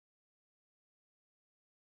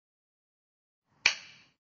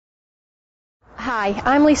Hi,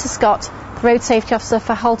 I'm Lisa Scott, the Road Safety Officer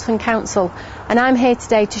for Halton Council, and I'm here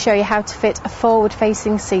today to show you how to fit a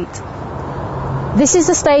forward-facing seat. This is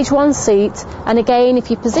a stage 1 seat, and again,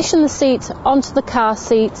 if you position the seat onto the car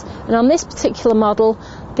seat, and on this particular model,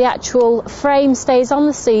 the actual frame stays on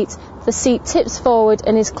the seat tips forward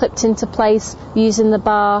and is clipped into place using the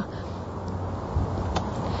bar.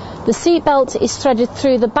 The seat belt is threaded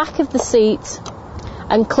through the back of the seat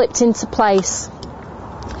and clipped into place.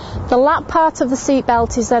 The lap part of the seat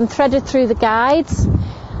belt is then threaded through the guides,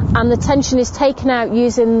 and the tension is taken out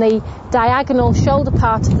using the diagonal shoulder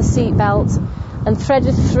part of the seat belt and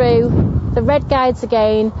threaded through the red guides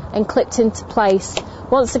again and clipped into place,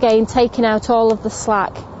 once again taking out all of the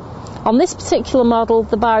slack. On this particular model,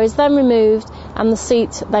 the bar is then removed and the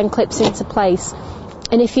seat then clips into place.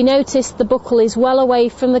 And if you notice, the buckle is well away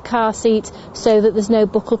from the car seat so that there's no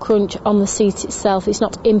buckle crunch on the seat itself. It's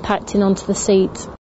not impacting onto the seat.